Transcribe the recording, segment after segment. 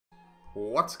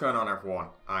What's going on, everyone?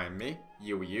 I'm me,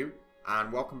 you,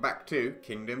 and welcome back to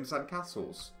Kingdoms and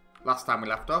Castles. Last time we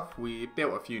left off, we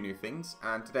built a few new things,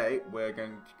 and today we're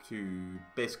going to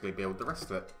basically build the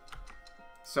rest of it.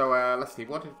 So let's see,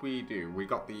 what did we do? We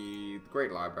got the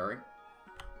Great Library.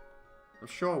 I'm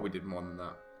sure we did more than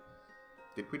that.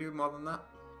 Did we do more than that?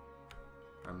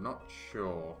 I'm not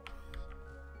sure.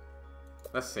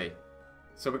 Let's see.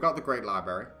 So we got the Great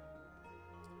Library.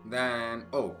 Then,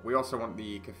 oh, we also want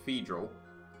the Cathedral.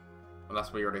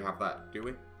 Unless we already have that, do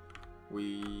we?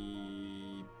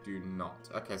 We do not.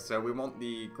 Okay, so we want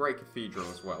the Great Cathedral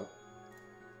as well.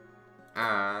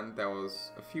 And there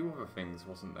was a few other things,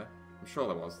 wasn't there? I'm sure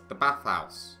there was. The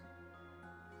bathhouse.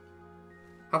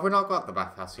 Have we not got the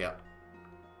bathhouse yet?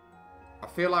 I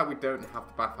feel like we don't have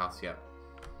the bathhouse yet.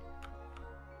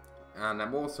 And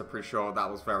I'm also pretty sure that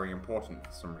was very important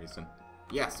for some reason.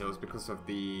 Yes, it was because of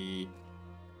the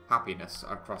happiness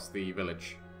across the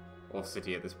village or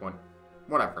city at this point.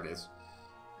 Whatever it is.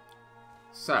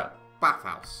 So,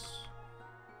 bathhouse.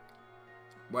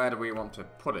 Where do we want to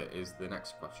put it is the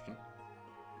next question.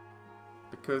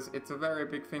 Because it's a very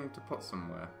big thing to put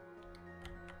somewhere.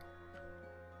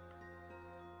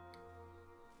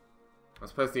 I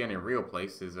suppose the only real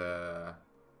place is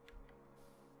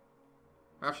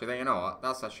actually, you know what?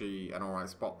 That's actually an alright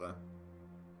spot there.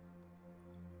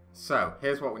 So,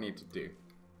 here's what we need to do.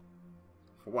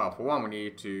 Well, for one, we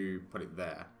need to put it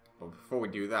there. But before we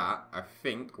do that, I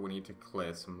think we need to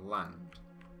clear some land.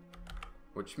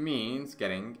 Which means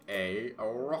getting a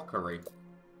rockery.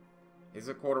 Is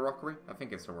it called a rockery? I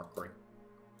think it's a rockery.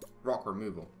 Rock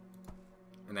removal.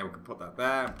 And then we can put that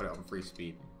there and put it on free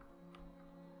speed.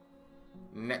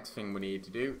 Next thing we need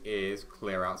to do is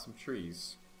clear out some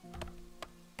trees.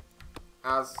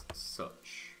 As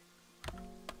such.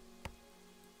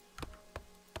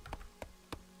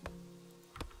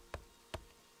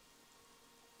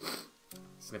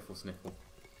 Sniffle, sniffle.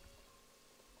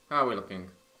 How are we looking?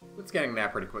 It's getting there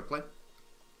pretty quickly.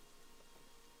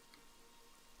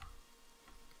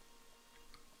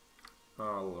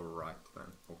 Alright then,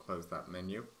 we'll close that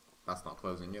menu. That's not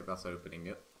closing it, that's opening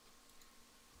it.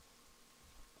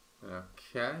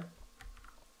 Okay.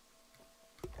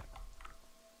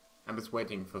 I'm just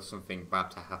waiting for something bad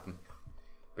to happen.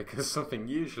 Because something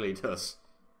usually does.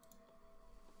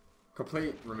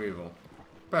 Complete removal.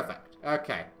 Perfect.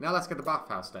 Okay, now let's get the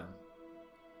bathhouse down.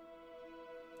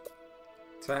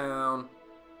 Town.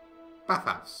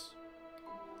 Bathhouse.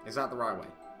 Is that the right way?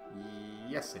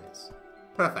 Yes, it is.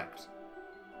 Perfect.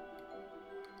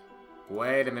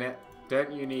 Wait a minute.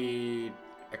 Don't you need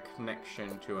a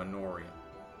connection to a Noria?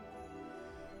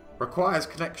 Requires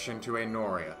connection to a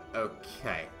Noria.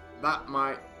 Okay. That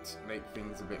might make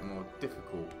things a bit more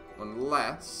difficult.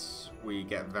 Unless we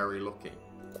get very lucky.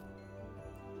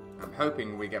 I'm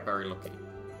hoping we get very lucky.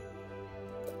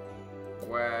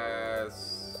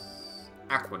 Where's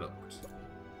aqueduct?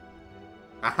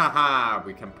 Ahaha!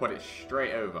 We can put it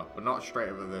straight over, but not straight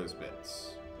over those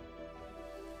bits.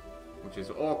 Which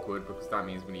is awkward because that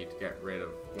means we need to get rid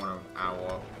of one of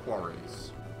our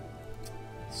quarries.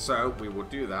 So we will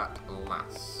do that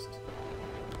last.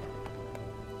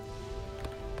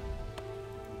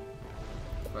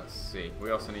 Let's see. We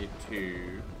also need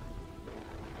to...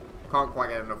 Can't quite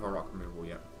get enough of rock removal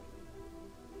yet.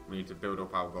 We need to build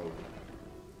up our gold.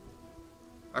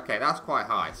 Okay, that's quite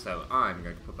high, so I'm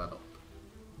going to put that up.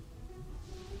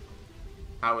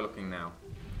 How are we looking now?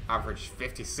 Average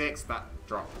 56, that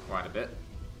dropped quite a bit.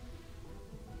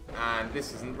 And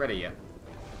this isn't ready yet.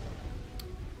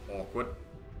 Awkward.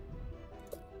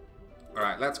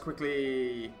 Alright, let's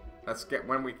quickly... Let's get...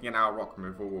 When we can get our rock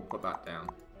removal, we'll put that down.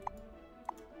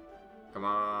 Come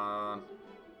on.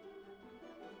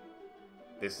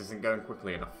 This isn't going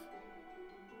quickly enough.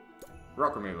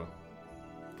 Rock removal.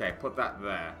 Okay, put that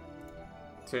there.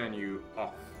 Turn you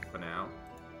off for now.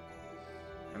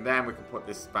 And then we can put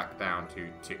this back down to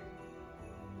 2.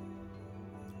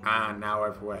 And now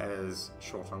everywhere is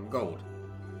short on gold.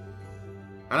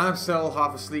 And I'm still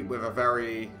half asleep with a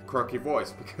very croaky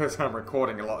voice because I'm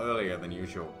recording a lot earlier than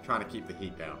usual. Trying to keep the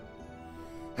heat down.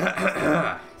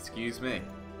 Excuse me.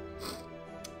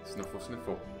 Sniffle,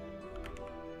 sniffle.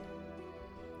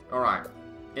 Alright.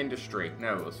 Industry.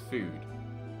 No, it was food.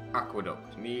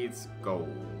 Aqueduct. Needs gold.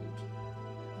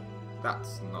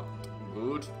 That's not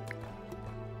good.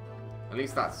 At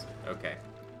least that's okay.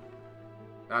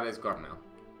 That is gone now.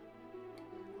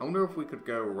 I wonder if we could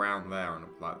go around there and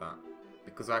up like that.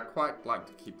 Because I quite like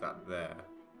to keep that there.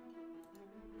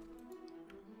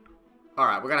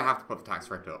 Alright, we're going to have to put the tax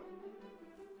rate up.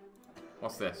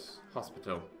 What's this?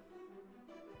 Hospital.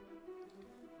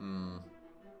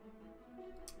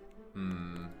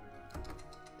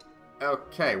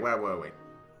 Okay, where were we?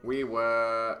 We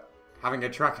were having a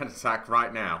dragon attack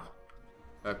right now.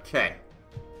 Okay.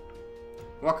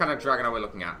 What kind of dragon are we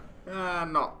looking at?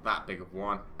 Not that big of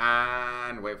one.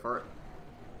 And wait for it.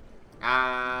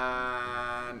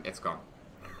 And it's gone.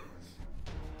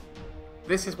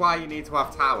 This is why you need to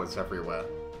have towers everywhere.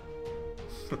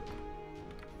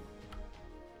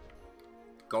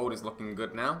 Gold is looking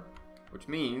good now, which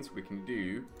means we can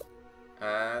do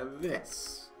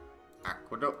this.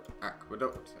 Aqueduct,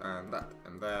 aqueduct, and that,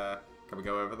 and there. Can we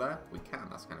go over there? We can,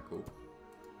 that's kind of cool.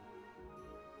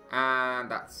 And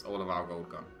that's all of our gold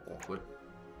gone. Awkward.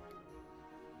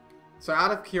 So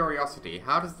out of curiosity,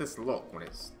 how does this look when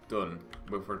it's done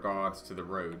with regards to the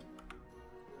road?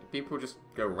 Do people just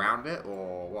go around it,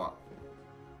 or what?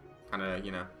 Kind of,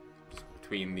 you know, just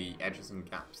between the edges and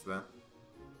gaps there.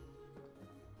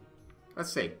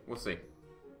 Let's see. We'll see.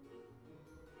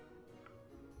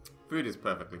 Food is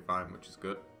perfectly fine, which is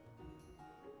good.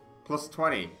 Plus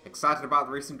 20. Excited about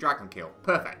the recent dragon kill.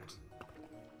 Perfect.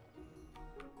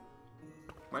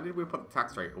 Why did we put the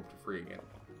tax rate up to 3 again?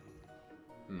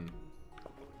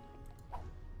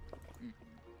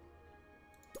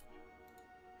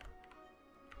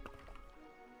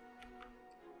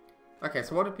 Okay,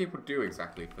 so what do people do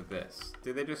exactly for this?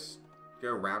 Do they just go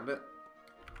around it?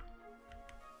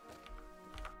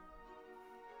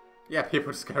 Yeah,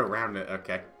 people just go around it.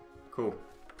 Okay, cool.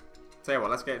 Tell you what,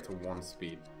 let's get it to 1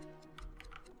 speed.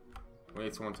 We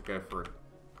need someone to go through.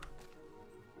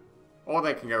 Or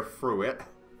they can go through it.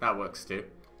 That works too.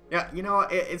 Yeah, you know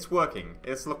what? It's working.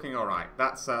 It's looking alright.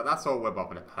 That's all we're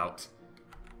bothered about.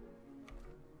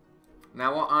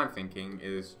 Now what I'm thinking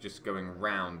is just going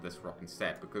round this rock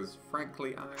instead, because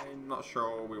frankly I'm not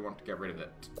sure we want to get rid of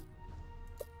it.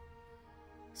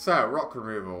 So, rock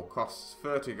removal costs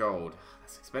 30 gold.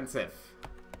 That's expensive.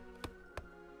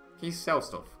 Can you sell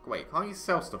stuff? Wait, can't you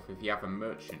sell stuff if you have a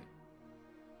merchant?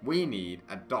 We need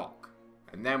a dock.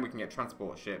 And then we can get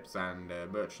transport ships and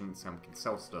merchants and we can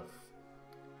sell stuff.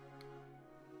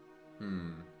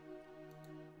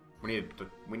 We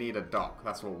need a dock.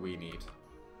 That's what we need.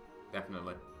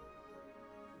 Definitely.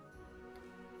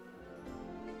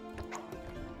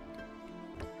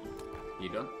 You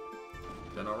done?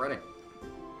 Done already.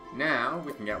 Now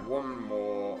we can get one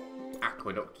more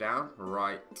aqueduct down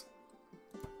right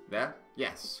there.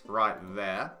 Yes, right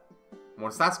there.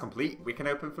 Once that's complete, we can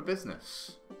open for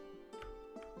business.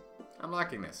 I'm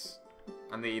liking this.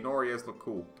 And the Norias look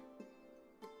cool.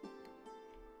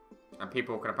 And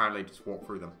people can apparently just walk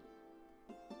through them.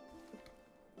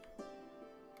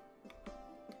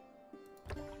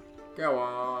 Go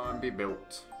on, be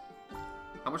built.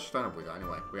 How much stone have we got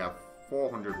anyway? We have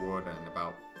 400 wood and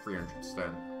about 300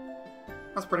 stone.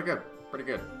 That's pretty good. Pretty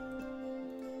good.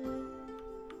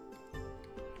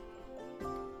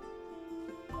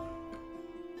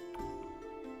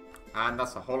 And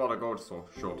that's a whole lot of gold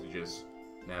shortages.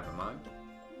 Never mind.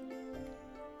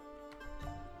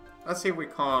 Let's see if we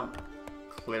can't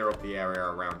clear up the area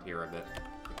around here a bit.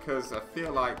 Because I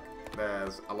feel like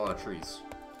there's a lot of trees.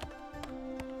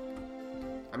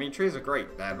 I mean, trees are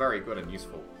great. They're very good and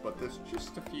useful. But there's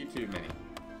just a few too many.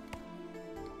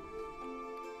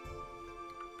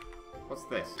 What's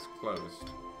this? It's closed.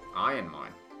 Iron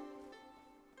mine.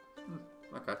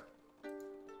 Okay.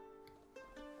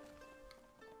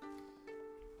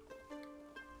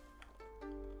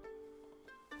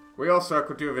 We also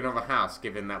could do with another house,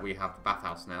 given that we have the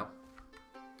bathhouse now.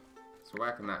 So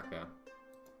where can that go?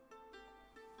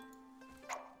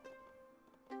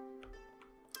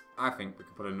 I think we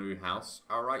could put a new house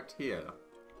right here.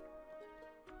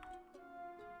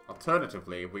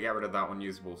 Alternatively, if we get rid of that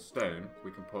unusable stone,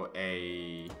 we can put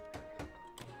a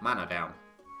manor down.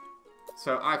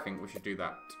 So I think we should do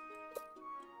that.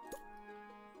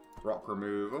 Rock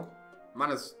removal.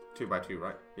 Manor's 2x2,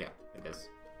 right? Yeah, it is.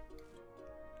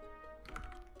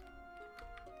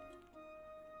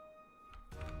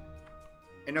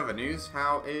 In other news,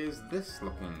 how is this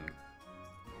looking?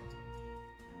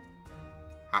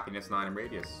 Happiness 9 in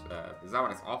radius. Is that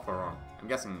when it's off or on? I'm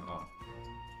guessing on.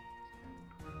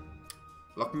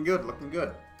 Looking good, looking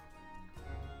good.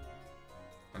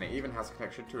 And it even has a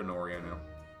connection to an Oreo now.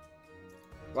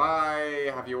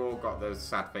 Why have you all got those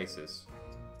sad faces?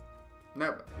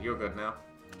 Nope, you're good now.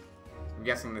 I'm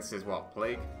guessing this is what?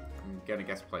 Plague? I'm gonna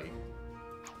guess plague.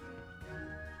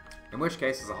 In which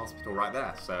case, there's a hospital right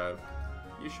there, so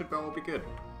you should all be good.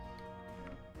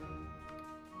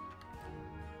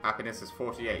 Happiness is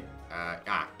 48.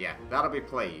 Yeah, that'll be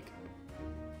plague.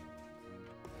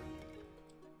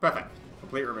 Perfect.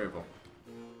 Complete removal.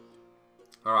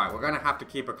 Alright, we're going to have to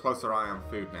keep a closer eye on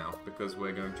food now, because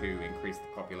we're going to increase the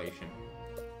population.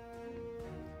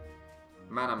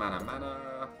 Mana, mana,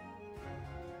 mana.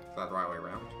 Is that the right way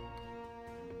around?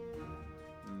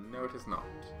 No, it is not.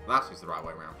 That is the right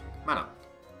way around. Mana.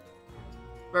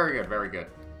 Very good, very good.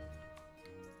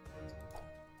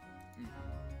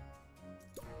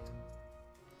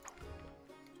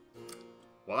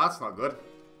 Well, that's not good.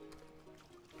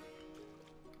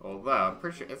 Although, I'm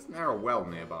pretty sure, isn't there a well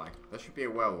nearby? There should be a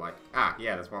well, like... Ah,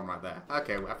 yeah, there's one right there.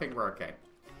 Okay, I think we're okay.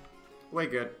 We're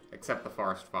good, except the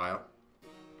forest fire.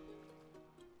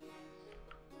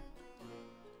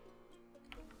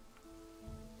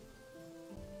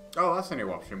 Oh, that's a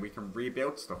new option. We can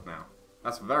rebuild stuff now.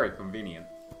 That's very convenient.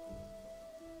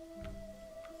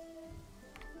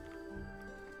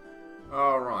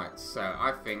 Alright, so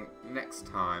I think next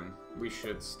time we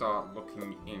should start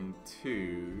looking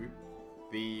into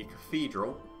the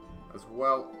cathedral, as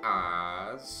well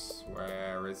as,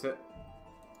 where is it?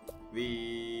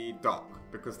 The dock,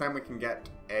 because then we can get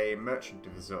a merchant to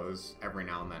visit us every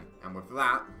now and then, and with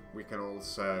that we can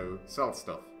also sell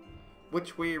stuff,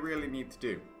 which we really need to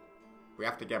do. We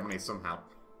have to get money somehow.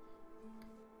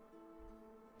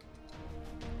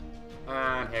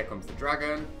 And here comes the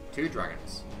dragon. 2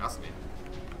 dragons. That's neat.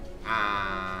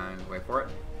 And wait for it.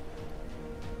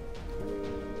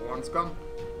 One's gone.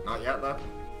 Not yet though.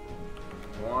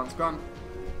 One's gone.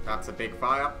 That's a big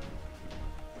fire.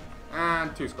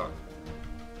 And 2's gone.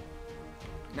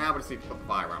 Now we just need to put the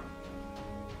fire out.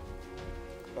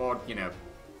 Or, you know,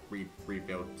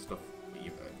 rebuild stuff.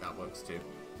 That works too.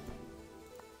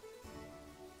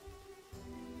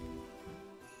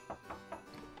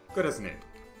 Good, isn't it?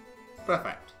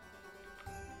 Perfect.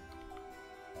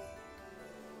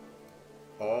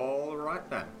 Alright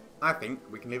then. I think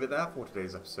we can leave it there for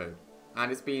today's episode.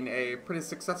 And it's been a pretty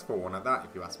successful one at that,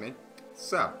 if you ask me.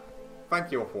 So,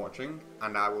 thank you all for watching,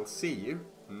 and I will see you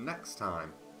next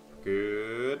time.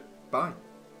 Goodbye.